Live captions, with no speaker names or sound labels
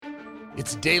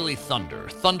It's Daily Thunder,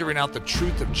 thundering out the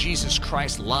truth of Jesus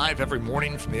Christ live every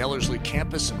morning from the Ellerslie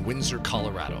campus in Windsor,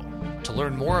 Colorado. To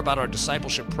learn more about our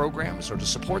discipleship programs or to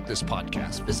support this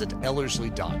podcast, visit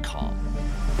Ellerslie.com.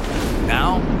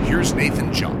 Now, here's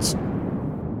Nathan Johnson.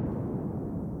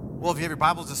 Well, if you have your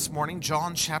Bibles this morning,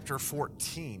 John chapter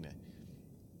 14.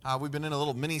 We've been in a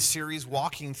little mini-series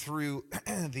walking through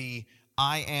the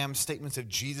I am statements of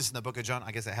Jesus in the book of John.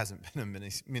 I guess it hasn't been a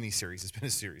mini-series, it's been a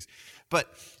series.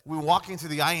 But we're walking through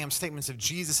the I am statements of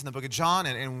Jesus in the book of John,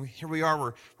 and here we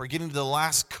are, we're getting to the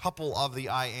last couple of the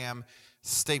I am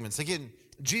statements. Again,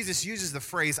 Jesus uses the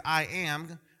phrase I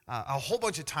am a whole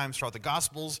bunch of times throughout the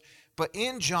Gospels, but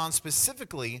in John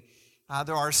specifically,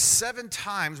 there are 7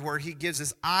 times where he gives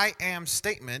this I am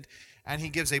statement, and he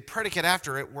gives a predicate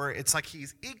after it where it's like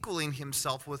he's equaling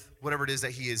himself with whatever it is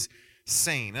that he is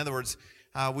saying. In other words,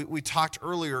 we talked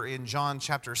earlier in John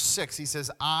chapter 6, he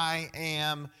says, I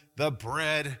am the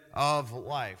bread of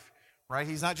life, right?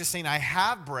 He's not just saying I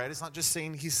have bread. It's not just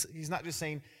saying, he's not just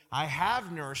saying I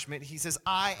have nourishment. He says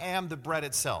I am the bread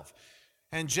itself.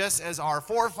 And just as our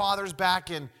forefathers back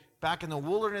in the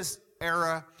wilderness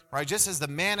era, right, just as the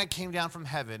manna came down from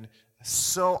heaven,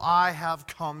 so I have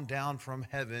come down from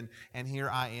heaven, and here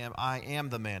I am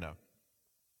the manna.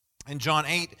 In John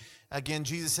 8, again,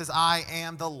 Jesus says, I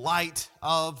am the light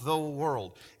of the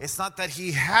world. It's not that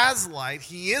he has light,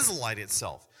 he is light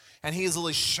itself. And he is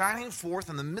literally shining forth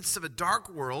in the midst of a dark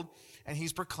world, and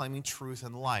he's proclaiming truth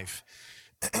and life.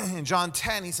 In John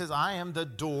 10, he says, I am the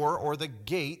door or the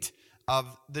gate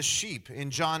of the sheep. In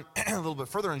John, a little bit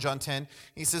further in John 10,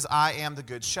 he says, I am the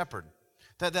good shepherd.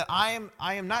 That I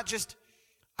am not just,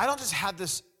 I don't just have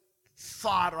this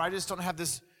thought, or I just don't have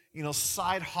this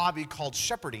side hobby called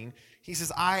shepherding. He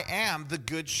says, I am the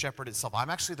good shepherd itself.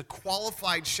 I'm actually the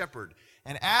qualified shepherd.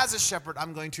 And as a shepherd,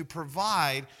 I'm going to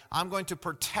provide, I'm going to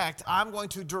protect, I'm going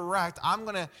to direct, I'm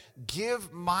going to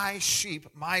give my sheep,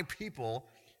 my people,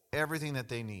 everything that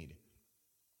they need.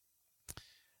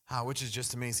 Which is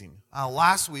just amazing.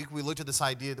 Last week, we looked at this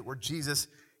idea that where Jesus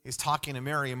is talking to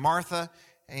Mary and Martha,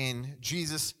 and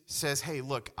Jesus says, hey,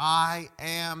 look, I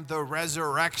am the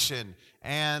resurrection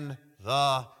and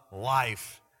the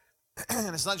life.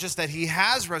 And it's not just that he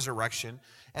has resurrection,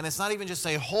 and it's not even just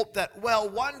a hope that, well,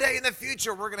 one day in the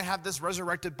future we're going to have this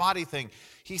resurrected body thing.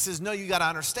 He says, no, you got to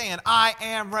understand, I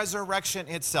am resurrection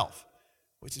itself,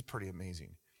 which is pretty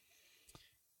amazing.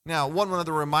 Now, one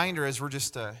other reminder as we're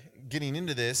just getting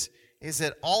into this is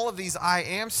that all of these I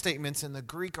am statements in the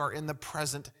Greek are in the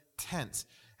present tense.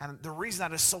 And the reason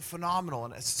that is so phenomenal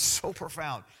and it's so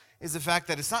profound is the fact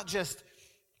that it's not just,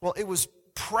 well, it was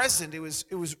present, it was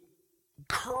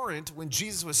current when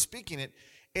Jesus was speaking it.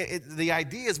 The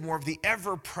idea is more of the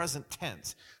ever-present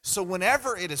tense. So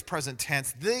whenever it is present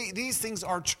tense, these things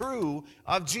are true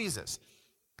of Jesus.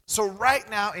 So right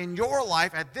now in your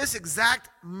life, at this exact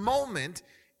moment,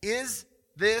 is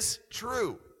this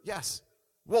true? Yes.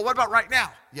 Well, what about right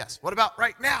now? Yes. What about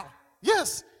right now?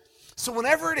 Yes. So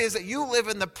whenever it is that you live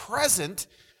in the present,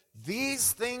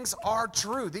 these things are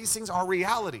true. These things are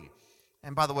reality.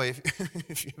 And by the way,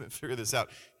 if you haven't figured this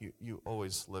out, you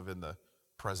always live in the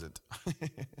present.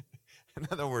 In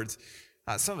other words,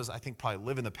 some of us, I think, probably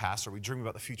live in the past or we dream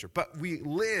about the future. But we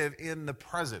live in the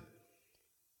present,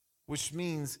 which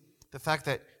means the fact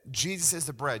that Jesus is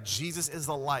the bread, Jesus is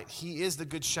the light, he is the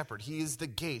good shepherd, he is the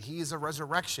gate, he is the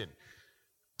resurrection.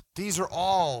 These are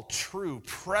all true,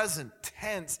 present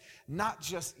tense, not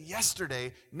just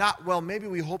yesterday, not, well, maybe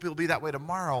we hope he'll be that way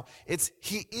tomorrow. It's,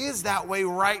 he is that way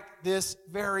right this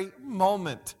very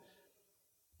moment,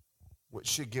 which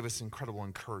should give us incredible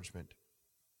encouragement.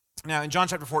 Now, in John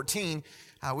chapter 14,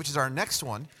 which is our next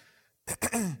one,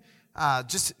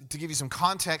 just to give you some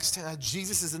context,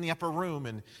 Jesus is in the upper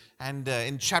room, and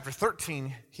in chapter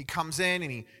 13, he comes in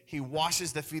and he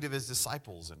washes the feet of his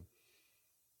disciples.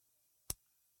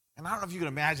 And I don't know if you can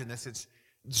imagine this. It's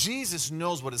Jesus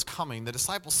knows what is coming. The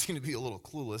disciples seem to be a little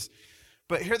clueless.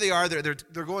 But here they are.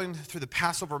 They're going through the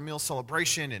Passover meal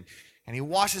celebration, and he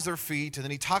washes their feet, and then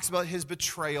he talks about his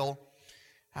betrayal.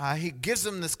 He gives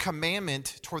them this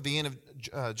commandment toward the end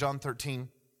of John 13.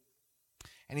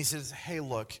 And he says, hey,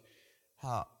 look,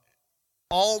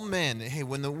 all men, hey,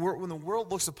 when the world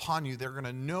looks upon you, they're going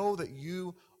to know that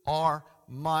you are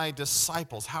my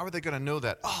disciples. How are they going to know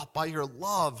that? Oh, by your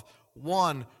love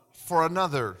one for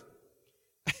another.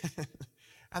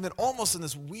 And then almost in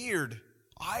this weird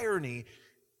irony,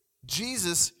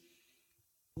 Jesus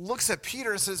looks at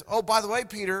Peter and says, oh, by the way,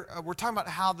 Peter, we're talking about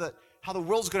how the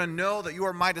world's going to know that you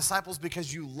are my disciples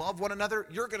because you love one another.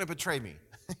 You're going to betray me.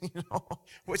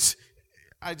 Which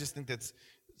I just think that's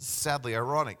sadly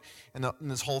ironic in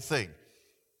this whole thing.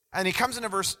 And he comes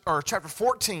into chapter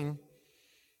 14,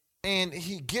 and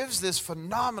he gives this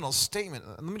phenomenal statement.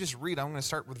 Let me just read. I'm going to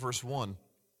start with verse 1,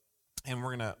 and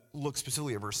we're going to look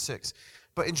specifically at verse 6.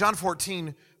 But in John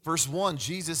 14, verse 1,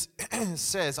 Jesus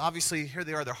says, obviously, here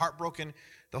they are, they're heartbroken.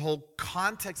 The whole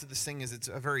context of this thing is it's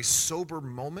a very sober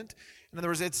moment. In other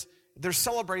words, they're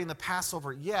celebrating the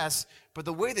Passover, yes, but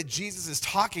the way that Jesus is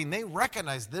talking, they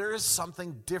recognize there is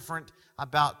something different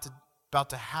about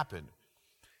to happen.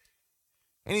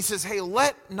 And he says, hey,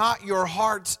 let not your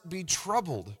hearts be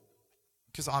troubled.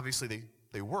 Because obviously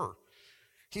they were.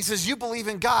 He says, you believe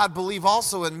in God, believe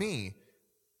also in me.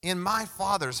 In my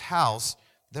Father's house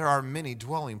there are many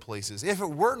dwelling places. If it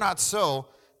were not so,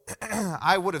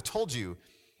 I would have told you.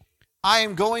 I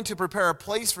am going to prepare a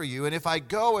place for you, and if I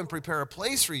go and prepare a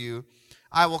place for you,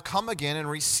 I will come again and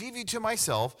receive you to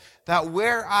myself, that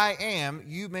where I am,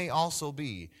 you may also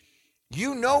be.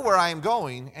 You know where I am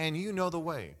going, and you know the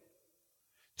way.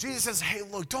 Jesus says, hey,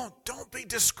 look, don't be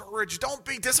discouraged. Don't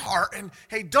be disheartened.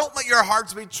 Hey, don't let your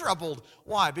hearts be troubled.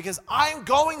 Why? Because I'm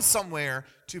going somewhere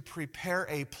to prepare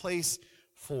a place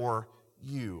for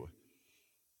you.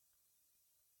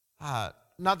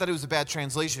 Not that it was a bad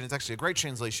translation. It's actually a great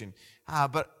translation.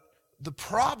 But the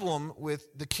problem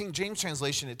with the King James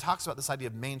translation, it talks about this idea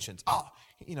of mansions. Oh,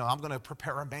 I'm going to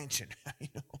prepare a mansion.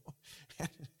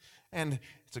 And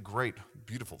it's a great,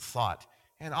 beautiful thought.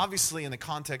 And obviously, in the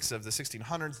context of the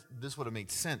 1600s, this would have made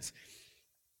sense.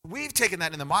 We've taken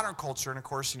that in the modern culture, and of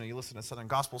course, you listen to a Southern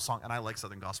gospel song, and I like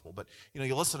Southern gospel, but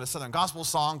you listen to Southern gospel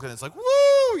songs, and it's like,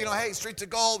 woo, hey, streets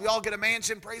of gold, we all get a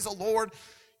mansion, praise the Lord.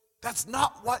 That's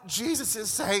not what Jesus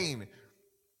is saying.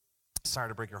 Sorry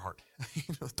to break your heart.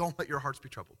 Don't let your hearts be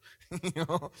troubled.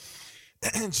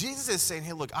 And Jesus is saying,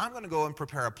 hey, look, I'm going to go and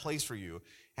prepare a place for you,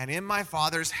 and in my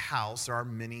Father's house there are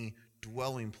many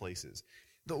dwelling places.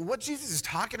 What Jesus is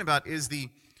talking about is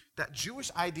that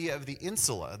Jewish idea of the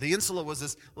insula. The insula was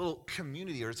this little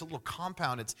community, or it's a little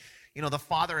compound. It's, the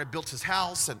father had built his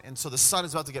house, and so the son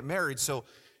is about to get married. So,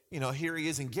 here he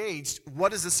is engaged.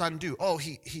 What does the son do? Oh,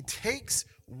 he takes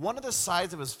one of the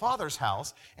sides of his father's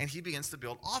house, and he begins to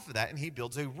build off of that, and he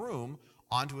builds a room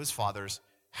onto his father's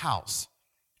house.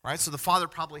 Right? So the father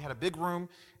probably had a big room,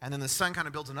 and then the son kind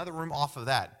of builds another room off of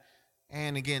that.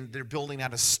 And again, they're building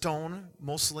out of stone,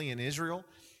 mostly in Israel.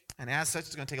 And as such,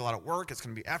 it's going to take a lot of work. It's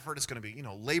going to be effort. It's going to be,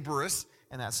 laborious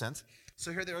in that sense. So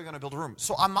here they are going to build a room.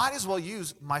 So I might as well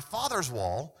use my father's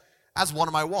wall as one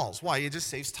of my walls. Why? It just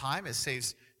saves time. It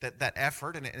saves that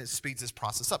effort, and it speeds this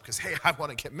process up. Because, hey, I want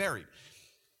to get married.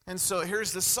 And so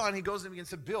here's the son. He goes and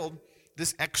begins to build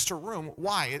this extra room.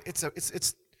 Why?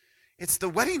 It's the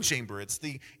wedding chamber.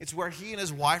 It's where he and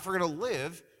his wife are going to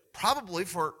live, probably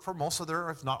for most of their,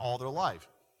 if not all their life.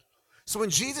 So when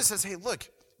Jesus says, hey, look,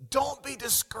 don't be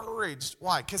discouraged.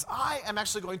 Why? Because I am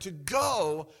actually going to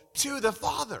go to the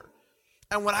Father.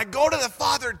 And when I go to the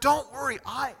Father, don't worry.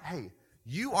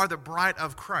 You are the bride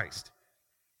of Christ.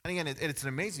 And again, it's an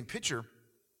amazing picture.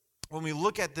 When we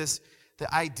look at this,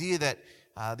 the idea that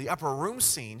the upper room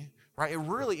scene, right, it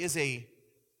really is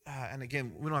and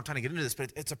again, we don't have time to get into this,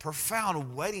 but it's a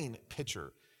profound wedding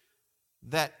picture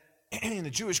that in the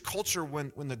Jewish culture,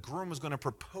 when the groom was going to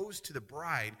propose to the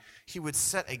bride, he would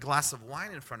set a glass of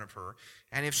wine in front of her,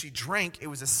 and if she drank, it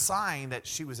was a sign that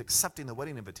she was accepting the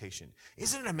wedding invitation.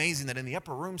 Isn't it amazing that in the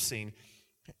upper room scene,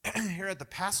 here at the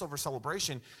Passover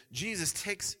celebration, Jesus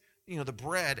takes the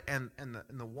bread and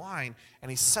the wine,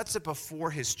 and he sets it before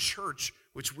his church,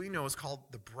 which we know is called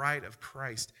the bride of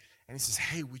Christ, and he says,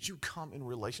 hey, would you come in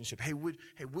relationship? Hey,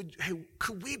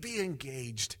 could we be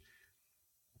engaged?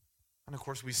 And of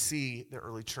course, we see the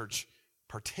early church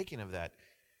partaking of that.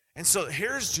 And so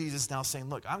here's Jesus now saying,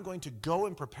 look, I'm going to go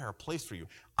and prepare a place for you.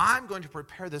 I'm going to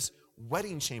prepare this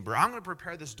wedding chamber. I'm going to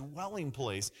prepare this dwelling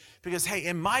place because, hey,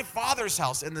 in my Father's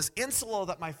house, in this insula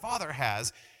that my Father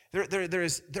has,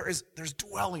 there's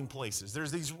dwelling places.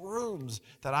 There's these rooms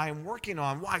that I am working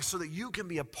on. Why? So that you can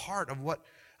be a part of what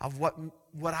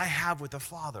I have with the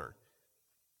Father.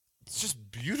 It's just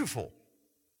beautiful.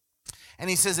 And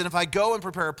he says, and if I go and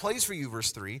prepare a place for you,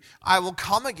 verse 3, I will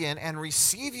come again and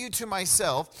receive you to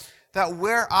myself, that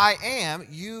where I am,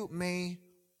 you may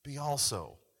be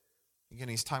also. Again,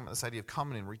 he's talking about this idea of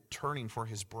coming and returning for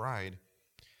his bride.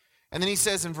 And then he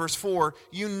says in verse 4,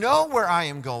 you know where I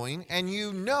am going, and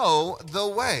you know the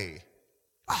way.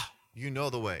 You know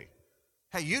the way.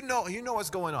 Hey, you know what's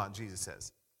going on, Jesus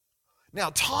says. Now,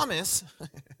 Thomas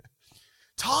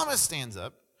stands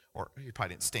up. Or he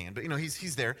probably didn't stand, but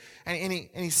he's there. And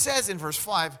he says in verse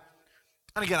 5,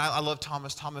 and again, I love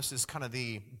Thomas. Thomas is kind of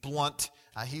the blunt.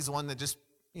 He's the one that just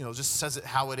says it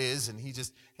how it is. And he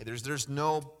just, hey, there's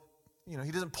no,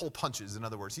 he doesn't pull punches, in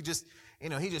other words. He just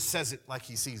says it like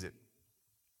he sees it.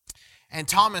 And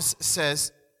Thomas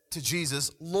says to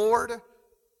Jesus, Lord,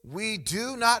 we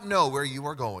do not know where you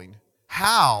are going.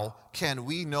 How can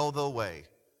we know the way?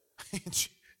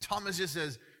 Thomas just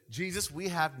says, Jesus, we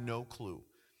have no clue.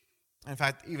 In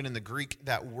fact, even in the Greek,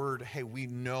 that word, hey, we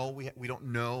don't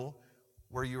know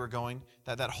where you are going.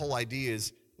 That whole idea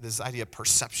is this idea of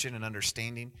perception and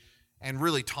understanding. And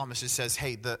really, Thomas just says,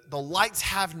 hey, the lights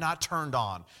have not turned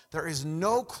on. There is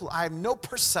no clue. I have no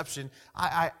perception.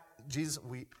 Jesus,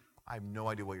 I have no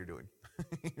idea what you're doing.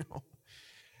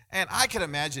 And I can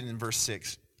imagine in verse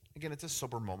 6, again, it's a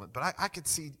sober moment, but I could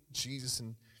see Jesus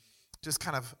and just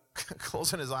kind of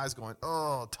closing his eyes going,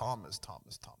 oh, Thomas.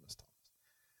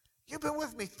 You've been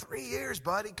with me 3 years,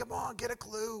 buddy. Come on, get a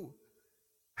clue.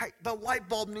 Hey, the light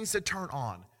bulb needs to turn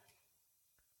on.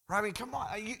 Right? I mean, come on.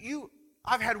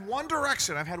 I've had one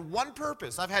direction. I've had one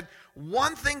purpose. I've had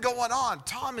one thing going on.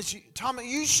 Thomas,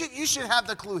 you should have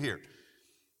the clue here.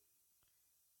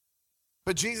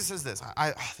 But Jesus says this.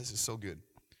 This is so good.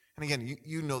 And again,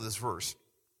 you know this verse.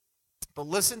 But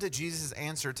listen to Jesus'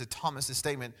 answer to Thomas'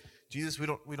 statement. Jesus, we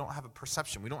don't have a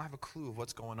perception. We don't have a clue of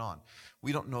what's going on.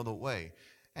 We don't know the way.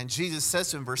 And Jesus says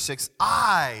to him in verse 6,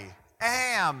 I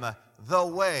am the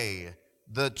way,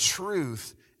 the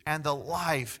truth, and the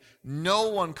life. No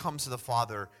one comes to the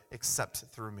Father except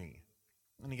through me.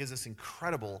 And he gives this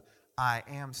incredible I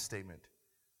am statement.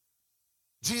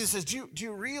 Jesus says, do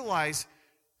you realize,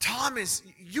 Thomas,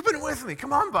 you've been with me.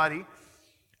 Come on, buddy.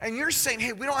 And you're saying,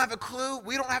 hey, we don't have a clue.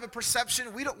 We don't have a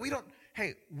perception. We don't,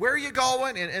 hey, where are you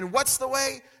going? And what's the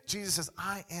way? Jesus says,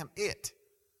 I am it.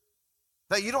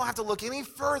 That you don't have to look any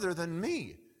further than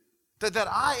me. That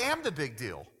I am the big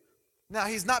deal. Now,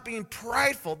 he's not being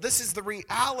prideful. This is the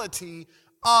reality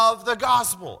of the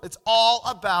gospel. It's all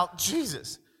about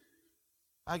Jesus.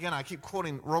 Again, I keep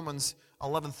quoting Romans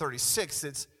 11:36.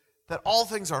 It's that all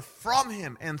things are from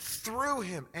him and through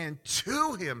him and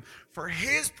to him for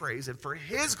his praise and for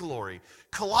his glory.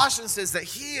 Colossians says that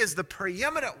he is the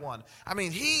preeminent one. I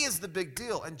mean, he is the big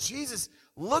deal. And Jesus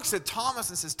looks at Thomas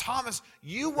and says, Thomas,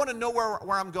 you want to know where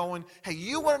I'm going? Hey,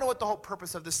 you want to know what the whole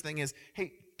purpose of this thing is?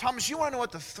 Hey, Thomas, you want to know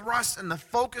what the thrust and the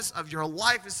focus of your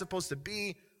life is supposed to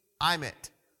be? I'm it.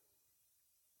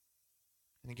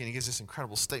 And again, he gives this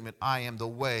incredible statement, I am the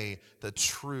way, the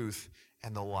truth,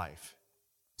 and the life.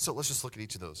 So let's just look at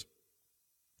each of those.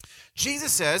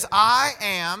 Jesus says, I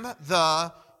am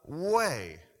the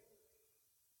way.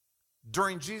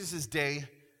 During Jesus' day,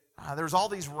 there was all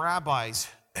these rabbis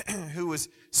who was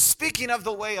speaking of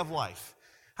the way of life.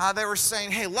 They were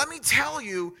saying, hey, let me tell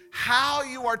you how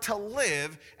you are to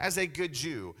live as a good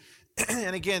Jew.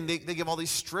 And again, they give all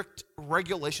these strict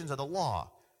regulations of the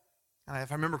law. And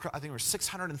if I remember, I think there were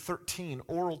 613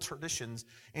 oral traditions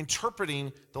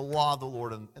interpreting the law of the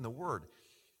Lord and the Word.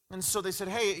 And so they said,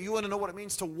 hey, you want to know what it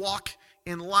means to walk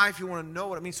in life? You want to know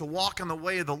what it means to walk on the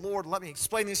way of the Lord? Let me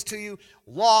explain this to you.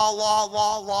 Law.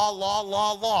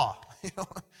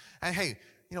 And hey,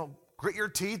 grit your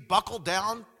teeth, buckle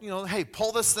down, hey,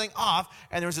 pull this thing off.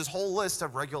 And there's this whole list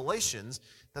of regulations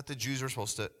that the Jews are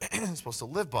supposed to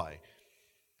live by.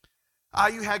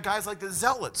 You had guys like the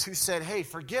Zealots who said, hey,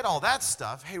 forget all that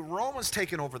stuff. Hey, Rome was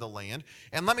taking over the land.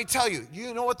 And let me tell you,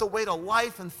 you know what the way to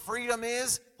life and freedom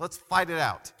is? Let's fight it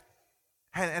out.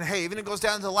 And hey, even it goes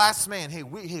down to the last man. Hey,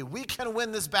 we can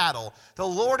win this battle. The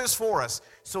Lord is for us.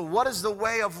 So what is the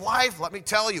way of life? Let me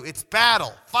tell you, it's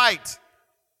battle, fight.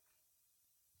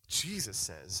 Jesus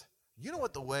says, you know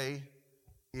what the way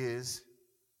is?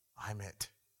 I'm it.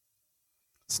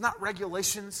 It's not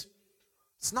regulations.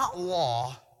 It's not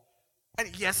law.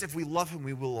 And yes, if we love him,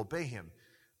 we will obey him.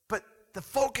 But the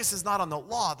focus is not on the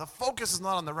law. The focus is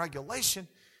not on the regulation.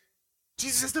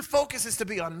 Jesus says the focus is to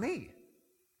be on me.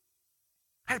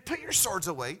 Hey, put your swords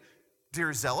away,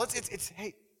 dear zealots.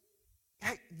 Hey,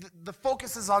 the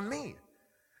focus is on me.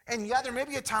 And yeah, there may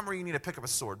be a time where you need to pick up a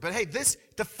sword. But hey,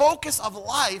 the focus of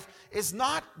life is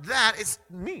not that, it's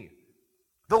me.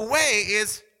 The way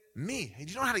is me. Hey,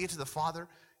 do you know how to get to the Father?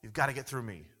 You've got to get through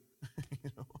me.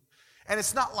 And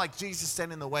it's not like Jesus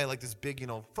standing in the way like this big,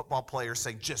 football player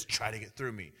saying, just try to get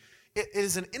through me. It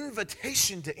is an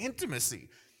invitation to intimacy.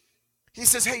 He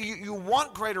says, hey, you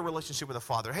want greater relationship with the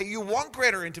Father. Hey, you want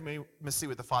greater intimacy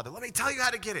with the Father. Let me tell you how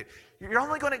to get it. You're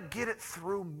only going to get it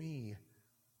through me.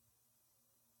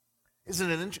 Isn't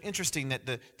it interesting that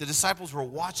the disciples were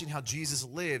watching how Jesus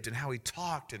lived and how he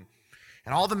talked and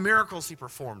all the miracles he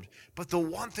performed. But the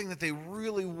one thing that they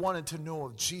really wanted to know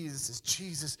of Jesus is,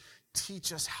 Jesus,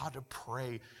 teach us how to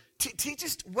pray. Teach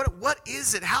us, what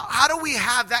is it? How do we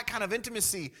have that kind of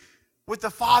intimacy with the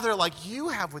Father like you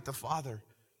have with the Father?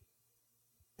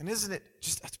 And isn't it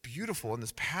just, that's beautiful. In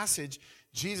this passage,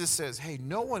 Jesus says, hey,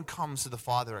 no one comes to the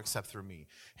Father except through me.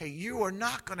 Hey, you are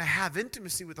not going to have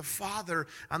intimacy with the Father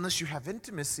unless you have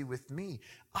intimacy with me.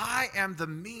 I am the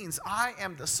means. I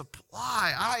am the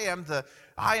supply. I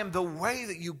am the way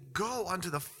that you go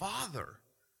unto the Father.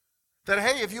 That,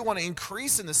 hey, if you want to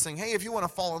increase in this thing, hey, if you want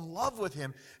to fall in love with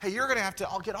him, hey, you're going to have to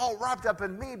get all wrapped up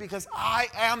in me because I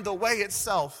am the way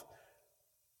itself.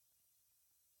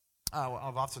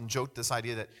 I've often joked this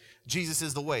idea that Jesus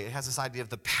is the way. It has this idea of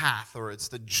the path, or it's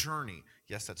the journey.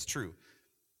 Yes, that's true.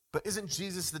 But isn't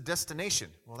Jesus the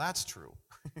destination? Well, that's true.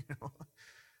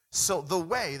 So the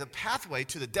way, the pathway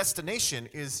to the destination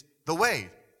is the way.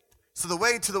 So the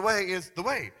way to the way is the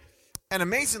way. And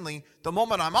amazingly, the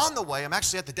moment I'm on the way, I'm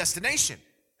actually at the destination.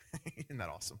 Isn't that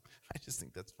awesome? I just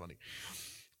think that's funny.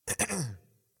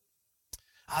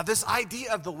 This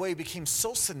idea of the way became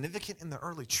so significant in the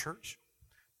early church.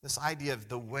 This idea of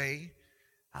the way,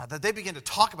 that they began to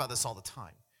talk about this all the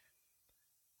time.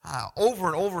 Over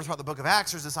and over throughout the book of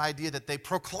Acts, there's this idea that they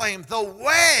proclaimed the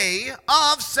way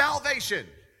of salvation.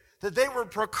 That they were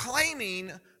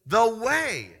proclaiming the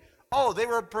way. Oh, they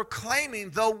were proclaiming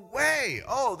the way.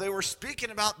 Oh, they were speaking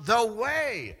about the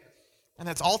way. And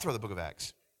that's all throughout the book of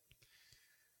Acts.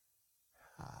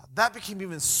 That became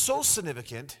even so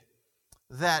significant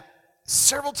that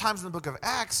several times in the book of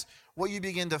Acts, what you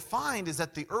begin to find is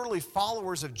that the early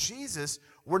followers of Jesus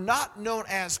were not known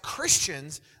as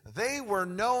Christians. They were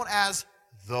known as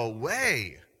the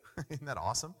way. Isn't that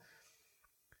awesome?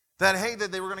 That, hey,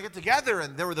 that they were going to get together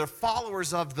and they were the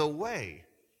followers of the way.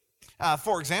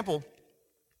 For example,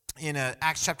 in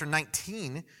Acts chapter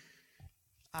 19,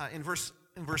 in verse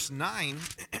 9,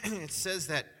 it says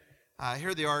that,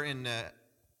 here they are in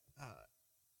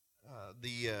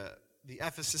the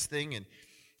Ephesus thing,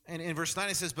 and in verse 9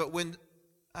 it says, But when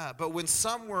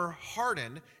some were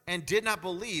hardened and did not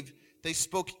believe, they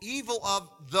spoke evil of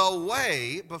the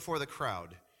way before the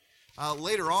crowd.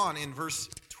 Later on in verse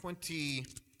 23,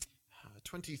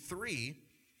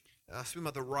 speaking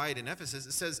about the riot in Ephesus,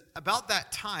 it says, about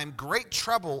that time, great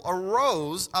trouble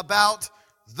arose about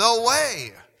the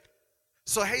way.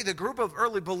 So, hey, the group of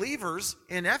early believers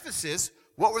in Ephesus,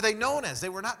 what were they known as? They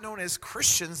were not known as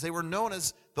Christians. They were known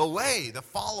as the way, the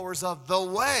followers of the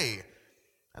way.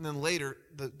 And then later,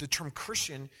 the term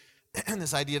Christian and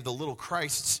this idea of the little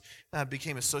Christs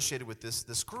became associated with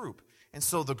this group. And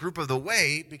so the group of the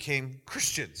way became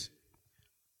Christians.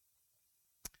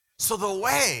 So the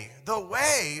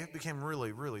way became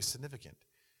really, really significant.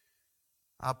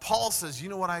 Paul says, you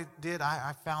know what I did?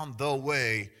 I found the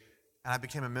way, and I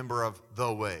became a member of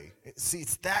the way. See,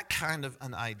 it's that kind of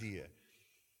an idea.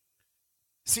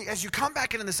 See, as you come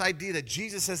back into this idea that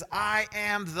Jesus says, I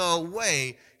am the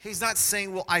way, he's not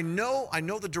saying, well, I know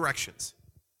the directions.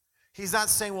 He's not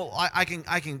saying, well, I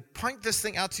can point this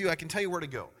thing out to you, I can tell you where to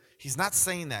go. He's not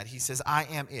saying that. He says, I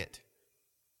am it.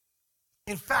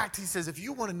 In fact, he says, if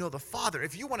you want to know the Father,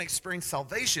 if you want to experience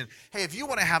salvation, hey, if you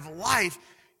want to have life,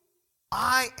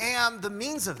 I am the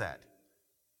means of that.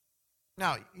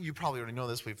 Now, you probably already know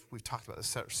this. We've talked about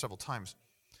this several times.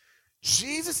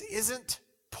 Jesus isn't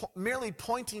merely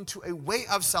pointing to a way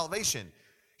of salvation.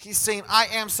 He's saying, I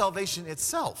am salvation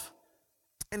itself.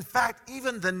 In fact,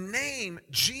 even the name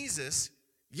Jesus,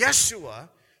 Yeshua,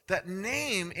 that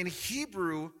name in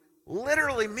Hebrew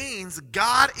literally means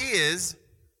God is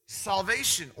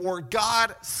salvation, or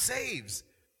God saves.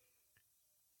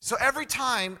 So every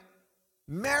time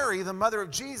Mary, the mother of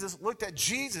Jesus, looked at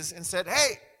Jesus and said,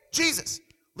 hey, Jesus,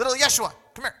 little Yeshua,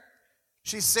 come here.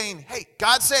 She's saying, hey,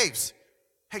 God saves.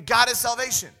 Hey, God is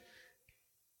salvation.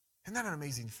 Isn't that an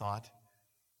amazing thought?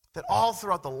 That all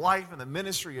throughout the life and the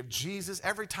ministry of Jesus,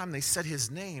 every time they said his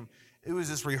name, it was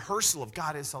this rehearsal of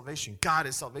God is salvation, God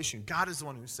is salvation, God is the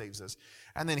one who saves us.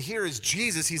 And then here is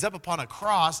Jesus, he's up upon a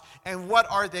cross, and what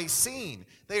are they seeing?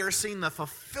 They are seeing the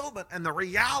fulfillment and the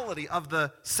reality of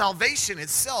the salvation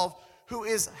itself, who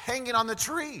is hanging on the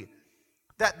tree.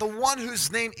 That the one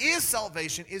whose name is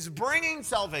salvation is bringing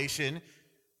salvation. Isn't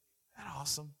that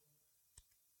awesome?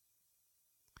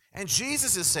 And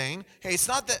Jesus is saying, hey, it's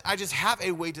not that I just have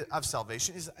a way of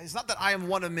salvation. It's not that I am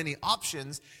one of many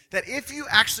options. That if you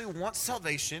actually want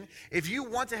salvation, if you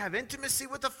want to have intimacy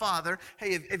with the Father,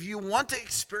 hey, if you want to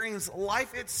experience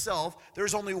life itself,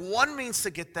 there's only one means to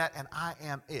get that, and I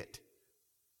am it.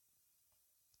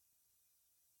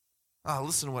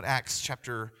 Listen to what Acts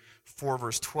chapter 4,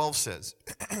 verse 12 says.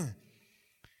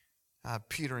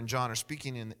 Peter and John are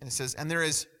speaking, and it says, and there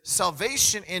is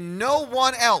salvation in no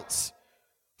one else.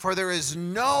 For there is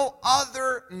no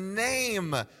other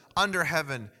name under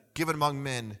heaven given among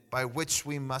men by which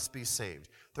we must be saved.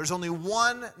 There's only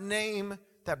one name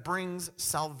that brings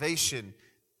salvation.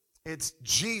 It's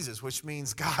Jesus, which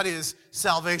means God is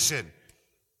salvation.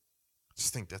 I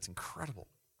just think that's incredible.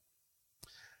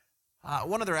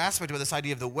 One other aspect of this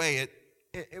idea of the way,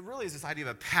 it really is this idea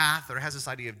of a path, or it has this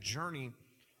idea of journey.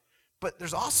 But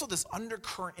there's also this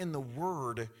undercurrent in the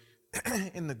word,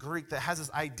 in the Greek, that has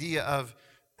this idea of,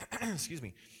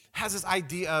 has this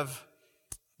idea of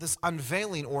this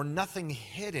unveiling or nothing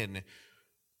hidden.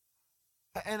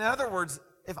 In other words,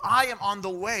 if I am on the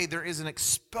way, there is an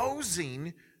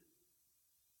exposing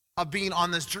of being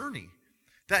on this journey.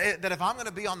 That if I'm going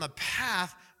to be on the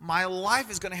path, my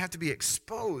life is going to have to be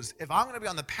exposed. If I'm going to be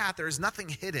on the path, there is nothing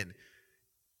hidden.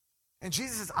 And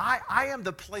Jesus says, I am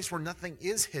the place where nothing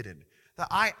is hidden. That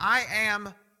I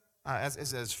am,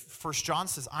 as 1 John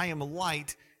says, I am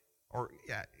light, or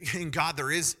in God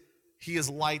He is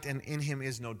light, and in Him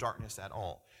is no darkness at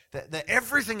all. That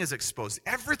everything is exposed.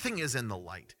 Everything is in the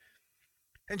light.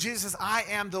 And Jesus says, I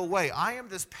am the way. I am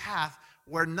this path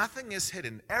where nothing is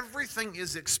hidden. Everything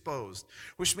is exposed.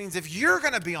 Which means if you're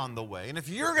going to be on the way, and if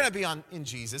you're going to be in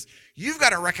Jesus, you've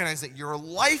got to recognize that your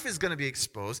life is going to be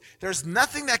exposed. There's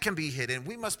nothing that can be hidden.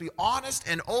 We must be honest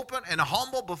and open and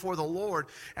humble before the Lord.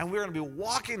 And we're going to be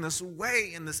walking this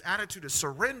way in this attitude of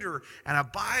surrender and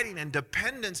abiding and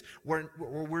dependence, where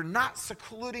we're not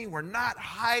secluding, we're not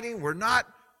hiding, we're not...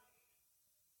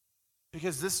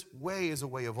 Because this way is a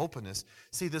way of openness.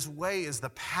 See, this way is the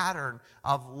pattern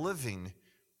of living.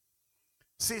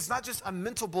 See, it's not just a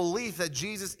mental belief that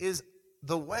Jesus is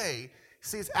the way.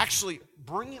 See, it's actually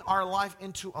bringing our life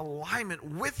into alignment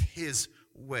with His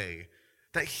way.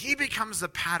 That He becomes the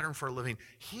pattern for living.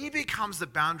 He becomes the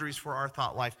boundaries for our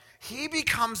thought life. He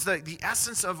becomes the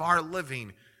essence of our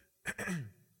living.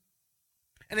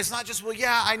 And it's not just, well,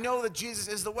 yeah, I know that Jesus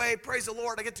is the way. Praise the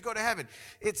Lord, I get to go to heaven.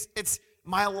 It's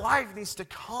my life needs to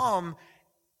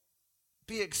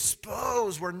be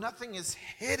exposed where nothing is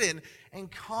hidden, and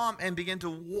come and begin to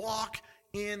walk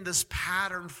in this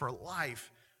pattern for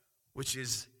life, which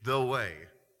is the way,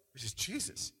 which is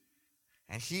Jesus.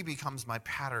 And He becomes my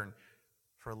pattern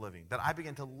for living, that I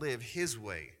begin to live His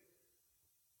way.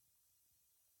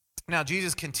 Now,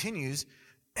 Jesus continues,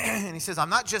 and He says,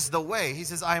 I'm not just the way. He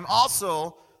says, I am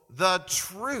also the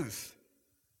truth.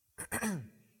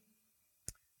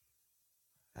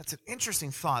 That's an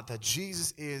interesting thought, that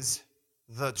Jesus is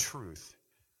the truth.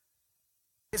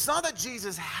 It's not that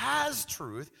Jesus has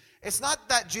truth. It's not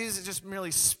that Jesus is just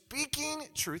merely speaking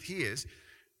truth. He is.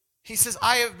 He says,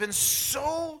 I have been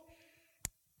so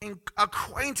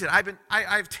acquainted.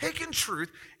 I've taken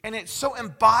truth, and it so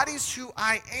embodies who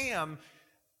I am,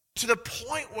 to the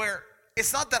point where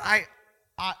it's not that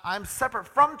I'm separate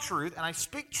from truth and I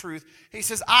speak truth. He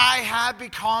says, I have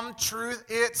become truth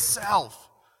itself.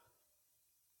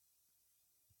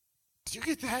 Do you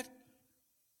get that?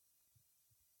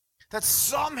 That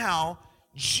somehow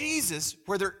Jesus,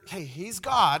 He's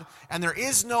God, and there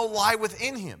is no lie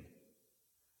within Him.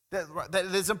 That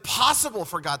it is impossible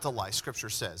for God to lie, Scripture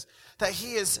says. That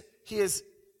He is,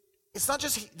 it's not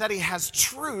just that He has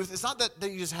truth, it's not that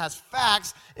He just has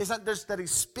facts, it's not just that He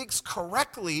speaks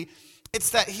correctly, it's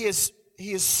that He is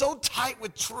so tight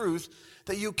with truth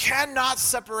that you cannot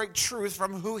separate truth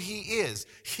from who He is.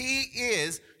 He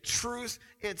is truth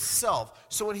itself.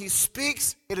 So when He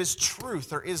speaks, it is truth.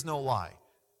 There is no lie.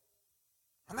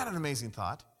 Isn't that an amazing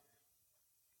thought?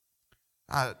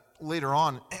 Later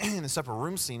on, in the supper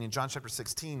room scene in John chapter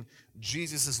 16,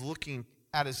 Jesus is looking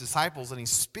at His disciples, and He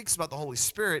speaks about the Holy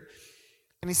Spirit.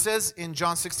 And He says in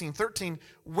John 16:13,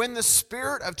 when the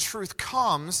Spirit of truth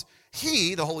comes,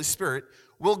 He, the Holy Spirit,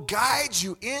 will guide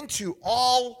you into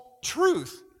all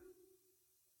truth.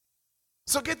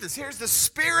 So get this, here's the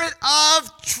Spirit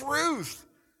of truth.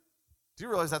 Do you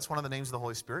realize that's one of the names of the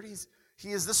Holy Spirit?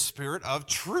 He is the Spirit of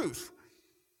truth.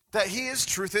 That He is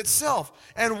truth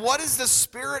itself. And what is the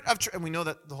Spirit of truth? And we know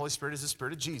that the Holy Spirit is the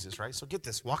Spirit of Jesus, right? So get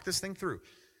this, walk this thing through.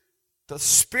 The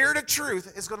Spirit of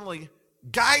truth is going to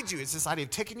guide you. It's this idea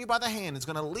of taking you by the hand. It's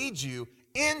going to lead you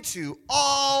into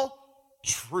all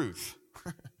truth.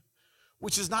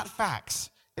 Which is not facts.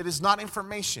 It is not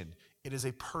information. It is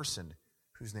a person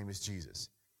whose name is Jesus.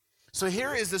 So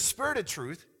here is the Spirit of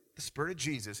truth, the Spirit of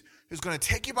Jesus, who's going to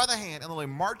take you by the hand and literally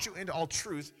march you into all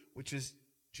truth, which is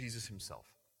Jesus Himself.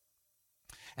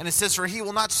 And it says, for He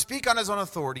will not speak on His own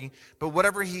authority, but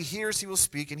whatever He hears He will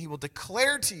speak, and He will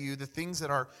declare to you the things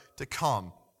that are to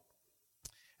come.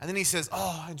 And then He says,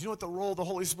 and do you know what the role of the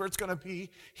Holy Spirit's going to be?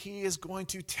 He is going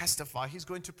to testify. He's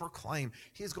going to proclaim.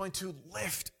 He is going to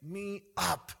lift me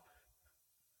up.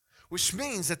 Which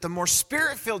means that the more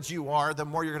Spirit-filled you are, the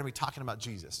more you're going to be talking about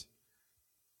Jesus.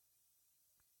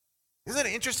 Isn't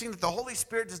it interesting that the Holy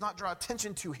Spirit does not draw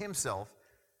attention to Himself,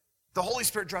 The Holy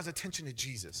Spirit draws attention to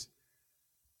Jesus.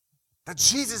 That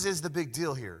Jesus is the big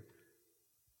deal here.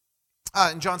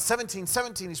 In John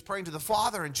 17:17, he's praying to the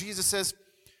Father, and Jesus says,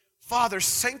 Father,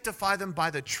 sanctify them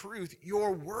by the truth.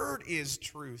 Your word is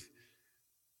truth.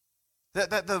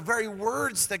 That the very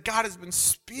words that God has been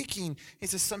speaking, he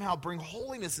says, somehow bring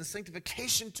holiness and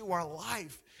sanctification to our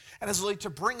life. And is really to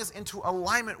bring us into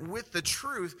alignment with the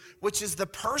truth, which is the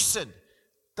person,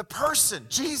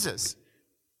 Jesus.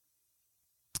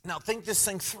 Now think this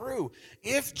thing through.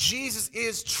 If Jesus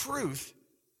is truth,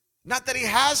 not that he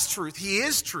has truth, he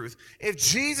is truth. If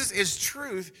Jesus is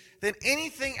truth, then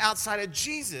anything outside of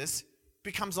Jesus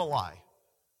becomes a lie.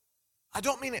 I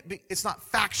don't mean it's not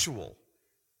factual.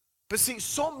 But see,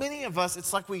 so many of us,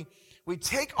 it's like we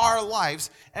take our lives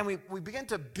and we begin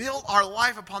to build our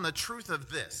life upon the truth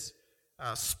of this.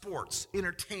 Sports,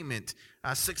 entertainment,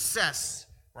 success,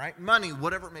 right? Money,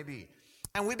 whatever it may be.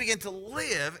 And we begin to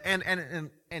live and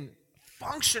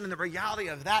function in the reality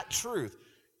of that truth.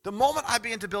 The moment I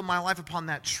begin to build my life upon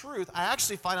that truth, I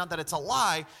actually find out that it's a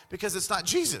lie because it's not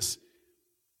Jesus.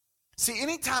 See,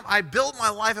 anytime I build my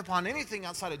life upon anything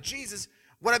outside of Jesus,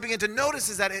 what I begin to notice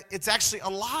is that it's actually a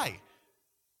lie.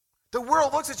 The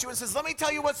world looks at you and says, let me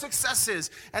tell you what success is.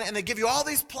 And they give you all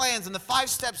these plans and the 5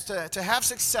 steps to have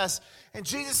success. And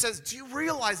Jesus says, do you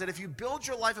realize that if you build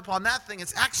your life upon that thing,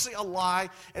 it's actually a lie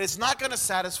and it's not going to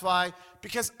satisfy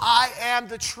because I am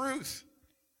the truth.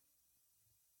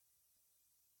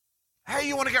 Hey,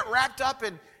 you want to get wrapped up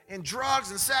in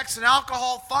drugs and sex and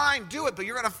alcohol? Fine, do it. But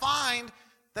you're going to find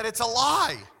that it's a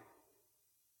lie.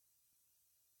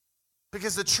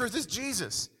 Because the truth is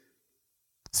Jesus.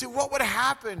 See, what would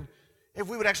happen if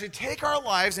we would actually take our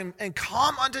lives and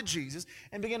come unto Jesus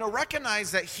and begin to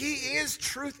recognize that he is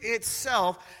truth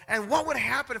itself? And what would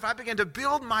happen if I began to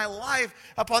build my life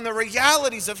upon the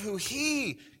realities of who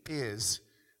he is?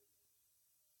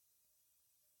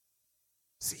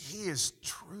 See, he is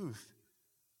truth.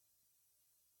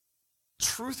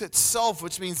 Truth itself,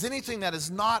 which means anything that is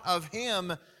not of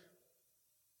him,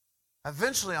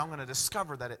 eventually I'm going to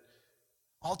discover that it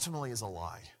ultimately is a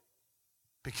lie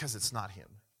because it's not him.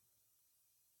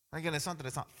 And again, it's not that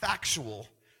it's not factual.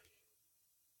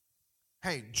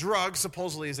 Hey, drugs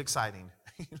supposedly is exciting.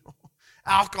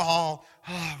 Alcohol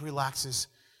relaxes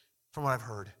from what I've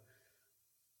heard.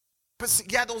 But see,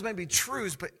 yeah, those may be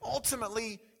truths, but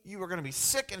ultimately you are going to be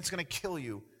sick and it's going to kill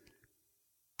you.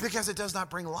 Because it does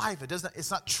not bring life. It's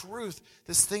not truth.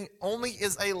 This thing only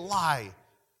is a lie.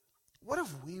 What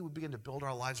if we would begin to build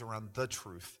our lives around the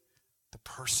truth, the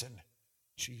person,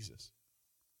 Jesus?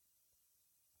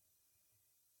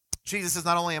 Jesus says,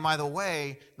 not only am I the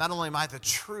way, not only am I the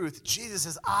truth, Jesus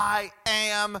says, I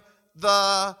am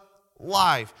the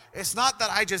life. It's not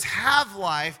that I just have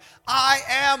life, I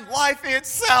am life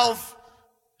itself.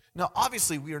 Now,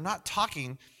 obviously, we are not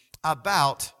talking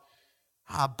about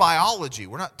biology.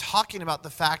 We're not talking about the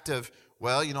fact of,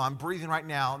 well, I'm breathing right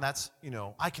now, and that's,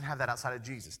 I can have that outside of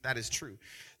Jesus. That is true.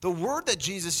 The word that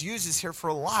Jesus uses here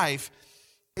for life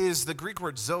is the Greek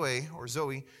word zoe,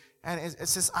 and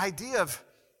it's this idea of,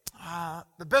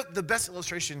 the best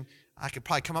illustration I could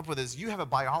probably come up with is you have a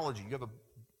biology. You have a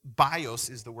bios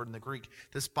is the word in the Greek.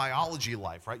 This biology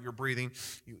life, right? You're breathing,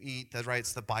 you eat, that's right,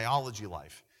 it's the biology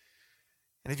life.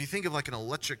 And if you think of like an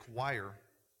electric wire,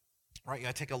 right?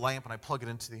 I take a lamp and I plug it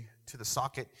into the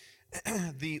socket.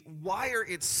 The wire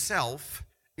itself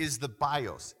is the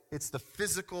bios. It's the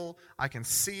physical. I can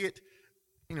see it.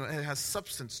 It has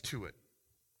substance to it.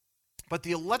 But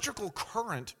the electrical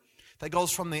current that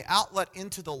goes from the outlet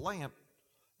into the lamp,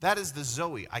 that is the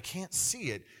Zoe. I can't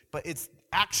see it, but it's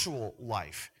actual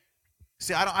life.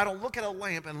 See, I don't look at a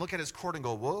lamp and look at its cord and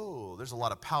go, whoa, there's a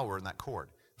lot of power in that cord.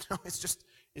 No, it's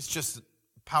just a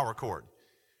power cord.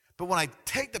 But when I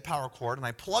take the power cord and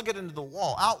I plug it into the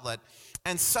wall outlet,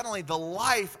 and suddenly the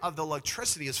life of the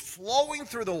electricity is flowing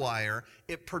through the wire,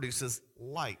 it produces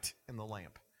light in the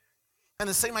lamp. And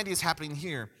the same idea is happening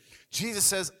here. Jesus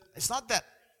says, it's not that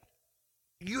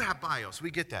you have bios,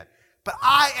 we get that. But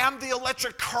I am the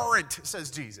electric current, says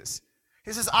Jesus.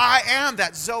 He says, I am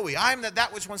that Zoe. I am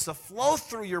that which wants to flow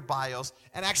through your bios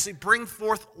and actually bring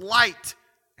forth light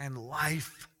and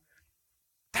life.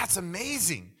 That's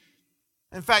amazing.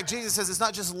 In fact, Jesus says it's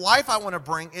not just life I want to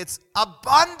bring, it's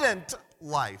abundant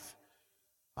life.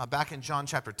 Back in John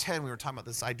chapter 10, we were talking about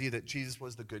this idea that Jesus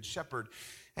was the good shepherd.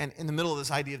 And in the middle of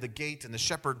this idea of the gate and the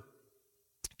shepherd,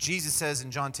 Jesus says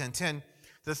in John 10:10,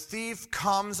 the thief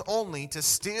comes only to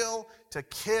steal, to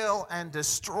kill, and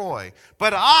destroy.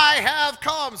 But I have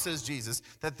come, says Jesus,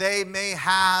 that they may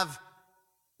have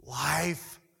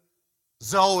life,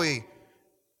 Zoe,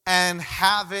 and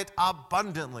have it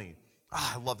abundantly.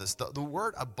 I love this. The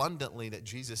word abundantly that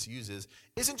Jesus uses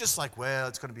isn't just like, well,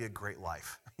 it's going to be a great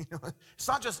life. It's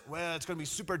not just, well, it's going to be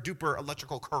super duper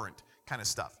electrical current kind of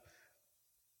stuff.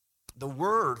 The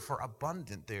word for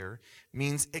abundant there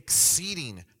means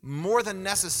exceeding, more than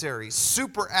necessary,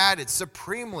 super added,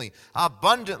 supremely,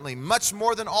 abundantly, much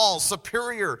more than all,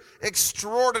 superior,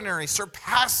 extraordinary,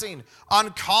 surpassing,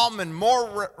 uncommon,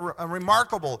 more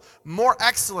remarkable, more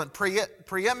excellent,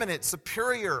 preeminent,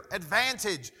 superior,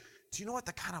 advantage. Do you know what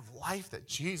the kind of life that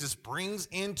Jesus brings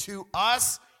into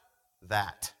us?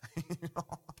 That.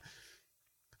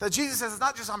 That Jesus says, it's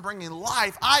not just I'm bringing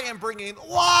life, I am bringing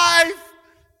life.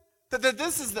 That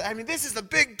this is the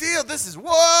big deal. This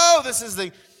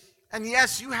is and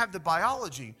yes, you have the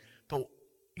biology, but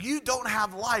you don't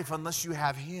have life unless you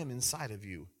have him inside of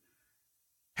you.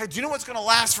 Hey, do you know what's going to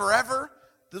last forever?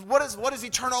 What is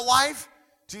eternal life?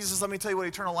 Jesus, let me tell you what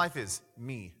eternal life is.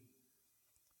 Me.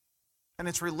 And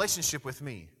it's relationship with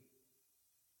me.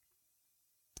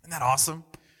 Isn't that awesome?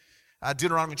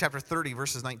 Deuteronomy chapter 30,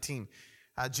 verses 19.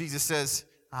 Jesus says,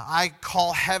 I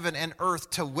call heaven and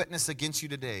earth to witness against you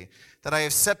today, that I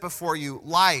have set before you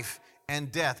life and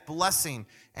death, blessing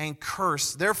and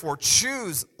curse. Therefore,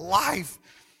 choose life,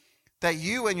 that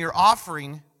you and your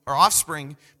offspring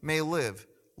may live,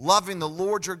 loving the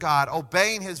Lord your God,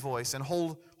 obeying his voice, and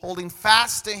holding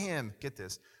fast to him. Get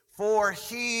this. For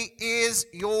he is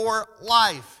your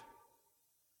life.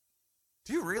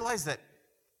 Do you realize that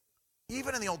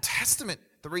even in the Old Testament,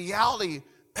 the reality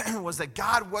was that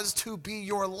God was to be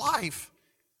your life?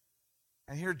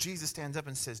 And here Jesus stands up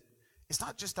and says, it's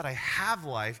not just that I have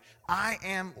life, I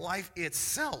am life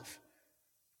itself.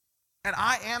 And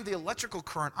I am the electrical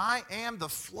current, I am the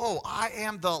flow, I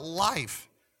am the life.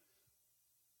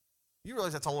 You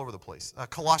realize that's all over the place.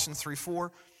 Colossians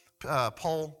 3:4,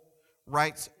 Paul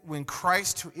writes, when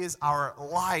Christ, who is our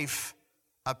life,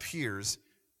 appears,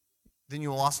 then you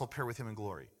will also appear with him in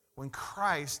glory. When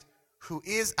Christ, who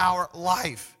is our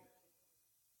life.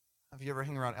 Have you ever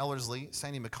hung around Ellerslie?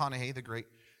 Sandy McConaughey, the great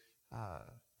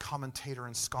commentator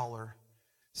and scholar,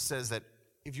 says that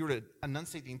if you were to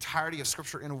enunciate the entirety of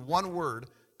Scripture in one word,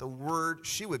 the word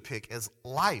she would pick is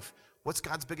life. What's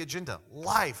God's big agenda?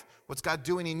 Life. What's God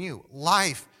doing in you?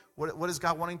 Life. What is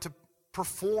God wanting to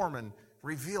perform and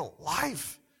reveal?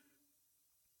 Life.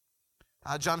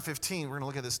 John 15, we're going to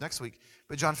look at this next week,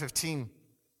 but John 15,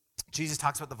 Jesus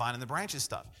talks about the vine and the branches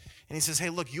stuff. And he says, hey,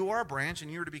 look, you are a branch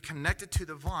and you are to be connected to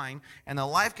the vine, and the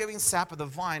life-giving sap of the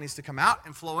vine is to come out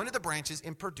and flow into the branches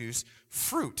and produce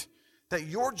fruit. That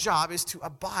your job is to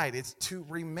abide, it's to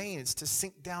remain, it's to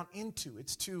sink down into,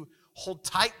 it's to hold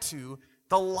tight to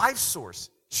the life source,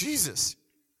 Jesus.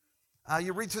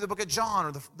 You read through the book of John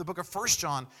or the book of 1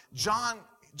 John, John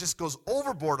just goes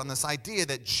overboard on this idea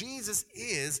that Jesus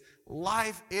is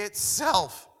life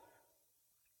itself.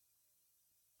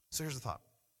 So here's the thought.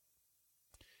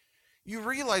 You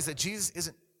realize that Jesus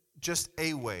isn't just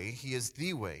a way, he is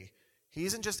the way. He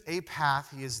isn't just a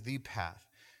path, he is the path.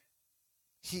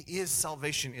 He is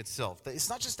salvation itself. It's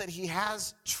not just that he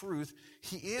has truth,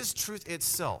 he is truth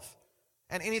itself.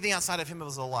 And anything outside of him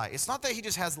is a lie. It's not that he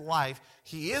just has life,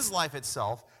 he is life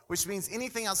itself, which means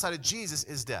anything outside of Jesus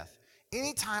is death.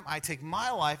 Anytime I take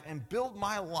my life and build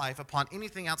my life upon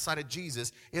anything outside of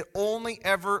Jesus, it only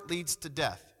ever leads to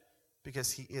death.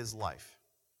 Because he is life.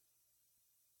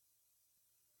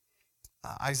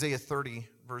 Isaiah 30,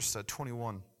 verse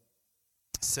 21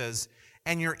 says,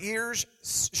 and your ears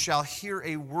shall hear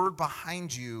a word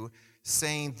behind you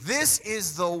saying, this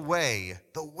is the way,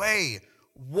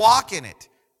 walk in it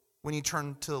when you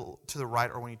turn to the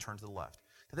right or when you turn to the left.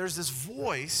 There's this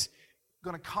voice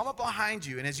going to come up behind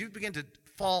you, and as you begin to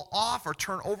fall off or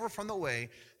turn over from the way,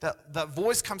 that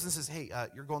voice comes and says, hey,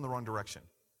 you're going the wrong direction.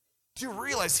 Do you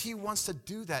realize he wants to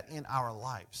do that in our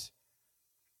lives?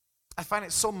 I find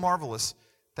it so marvelous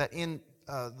that in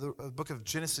the book of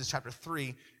Genesis chapter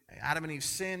 3, Adam and Eve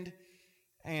sinned,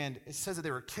 and it says that they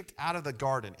were kicked out of the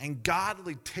garden. And God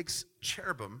takes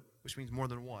cherubim, which means more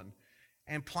than one,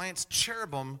 and plants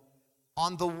cherubim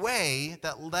on the way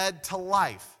that led to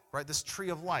life, right? This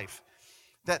tree of life.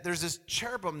 That there's this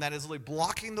cherubim that is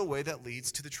blocking the way that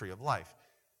leads to the tree of life.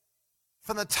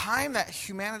 From the time that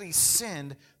humanity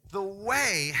sinned, the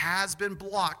way has been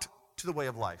blocked to the way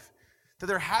of life. That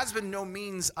there has been no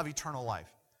means of eternal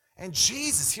life. And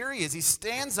Jesus, here he is, he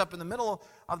stands up in the middle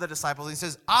of the disciples and he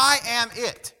says, I am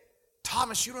it.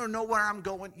 Thomas, you don't know where I'm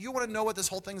going. You want to know what this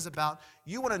whole thing is about.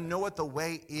 You want to know what the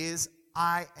way is.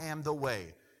 I am the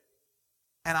way.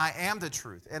 And I am the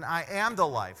truth. And I am the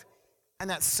life. And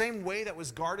that same way that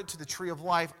was guarded to the tree of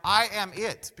life, I am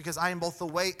it, because I am both the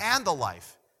way and the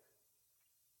life.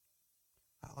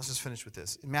 Let's just finish with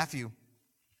this. In Matthew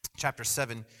chapter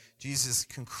 7, Jesus is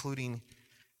concluding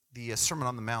the Sermon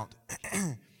on the Mount.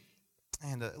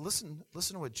 And listen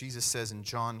to what Jesus says in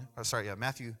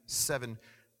Matthew 7,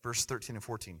 verse 13 and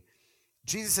 14.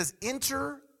 Jesus says,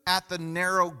 enter at the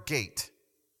narrow gate.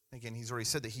 Again, he's already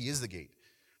said that he is the gate.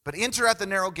 But enter at the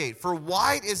narrow gate, for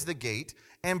wide is the gate,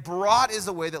 and broad is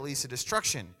the way that leads to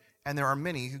destruction, and there are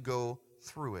many who go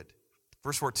through it.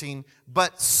 Verse 14,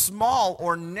 but small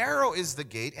or narrow is the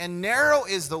gate, and narrow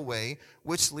is the way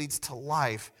which leads to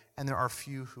life, and there are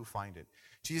few who find it.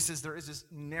 Jesus says there is this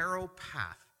narrow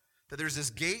path, that there's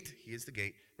this gate, he is the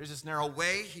gate, there's this narrow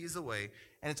way, he is the way,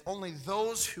 and it's only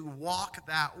those who walk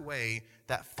that way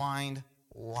that find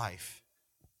life.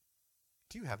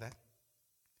 Do you have that?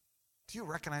 Do you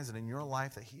recognize that in your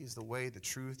life that he is the way, the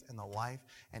truth, and the life,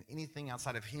 and anything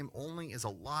outside of him only is a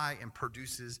lie and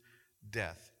produces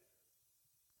death?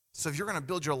 So if you're going to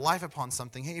build your life upon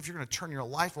something, hey, if you're going to turn your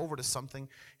life over to something,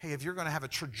 hey, if you're going to have a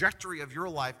trajectory of your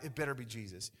life, it better be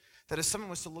Jesus. That if someone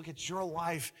was to look at your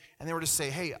life and they were to say,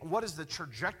 hey, what is the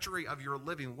trajectory of your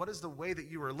living? What is the way that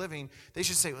you are living? They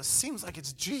should say, well, it seems like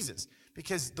it's Jesus.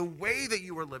 Because the way that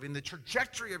you are living, the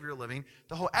trajectory of your living,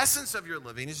 the whole essence of your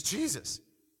living is Jesus.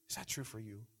 Is that true for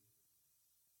you?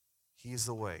 He is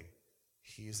the way.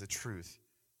 He is the truth.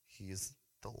 He is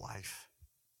the life.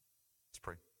 Let's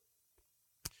pray.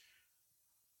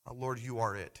 Oh, Lord, you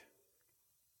are it.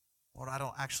 Lord, I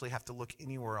don't actually have to look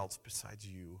anywhere else besides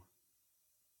you.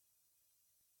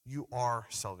 You are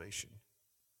salvation.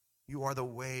 You are the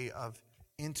way of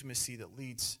intimacy that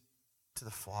leads to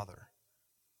the Father.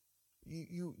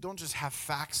 You don't just have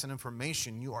facts and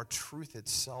information. You are truth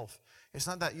itself. It's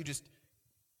not that you just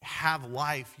have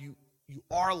life. You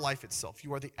are life itself.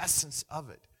 You are the essence of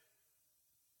it.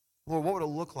 Lord, what would it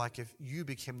look like if you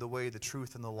became the way, the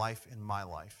truth, and the life in my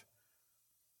life?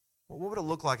 What would it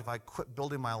look like if I quit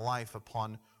building my life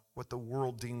upon what the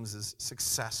world deems as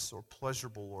success or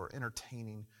pleasurable or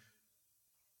entertaining,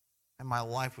 and my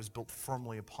life was built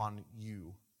firmly upon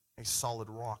you, a solid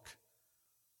rock?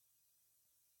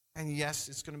 And yes,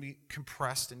 it's going to be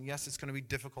compressed, and yes, it's going to be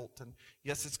difficult, and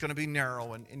yes, it's going to be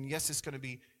narrow, and yes, it's going to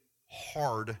be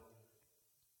hard,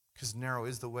 because narrow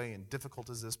is the way and difficult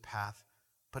is this path,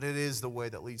 but it is the way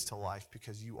that leads to life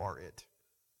because you are it.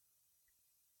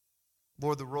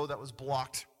 Lord, the road that was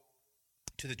blocked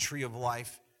to the tree of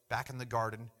life back in the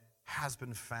garden has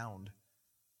been found.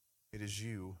 It is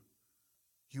you.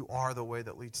 You are the way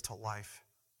that leads to life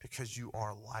because you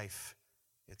are life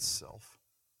itself.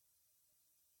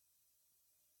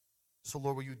 So,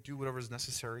 Lord, will you do whatever is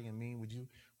necessary in me? Will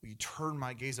you turn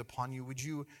my gaze upon you? Would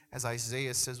you, as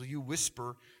Isaiah says, will you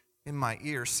whisper in my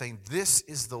ear saying, this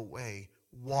is the way,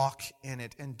 walk in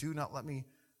it, and do not let me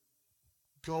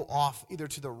go off either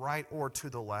to the right or to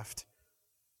the left.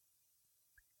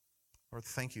 Lord,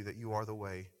 thank you that you are the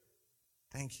way.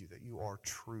 Thank you that you are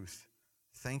truth.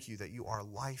 Thank you that you are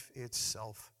life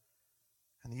itself,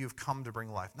 and that you have come to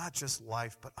bring life, not just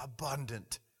life, but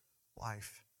abundant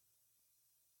life.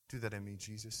 Do that in me,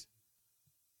 Jesus.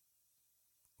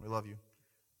 We love you.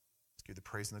 Let's give the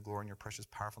praise and the glory in your precious,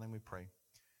 powerful name we pray.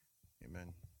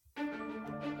 Amen.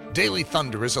 Daily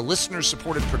Thunder is a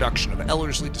listener-supported production of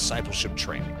Ellerslie Discipleship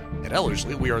Training. At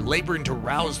Ellerslie, we are laboring to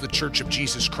rouse the Church of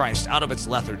Jesus Christ out of its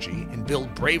lethargy and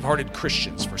build brave-hearted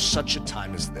Christians for such a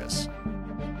time as this.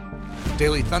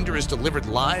 Daily Thunder is delivered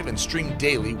live and streamed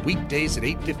daily weekdays at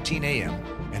 8:15 a.m.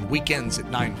 and weekends at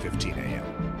 9:15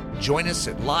 a.m. Join us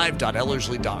at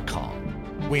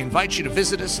live.ellerslie.com. We invite you to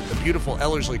visit us at the beautiful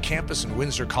Ellerslie campus in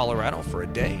Windsor, Colorado for a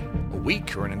day, a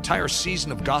week, or an entire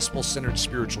season of gospel-centered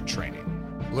spiritual training.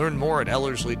 Learn more at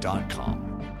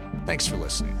ellerslie.com. Thanks for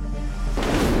listening.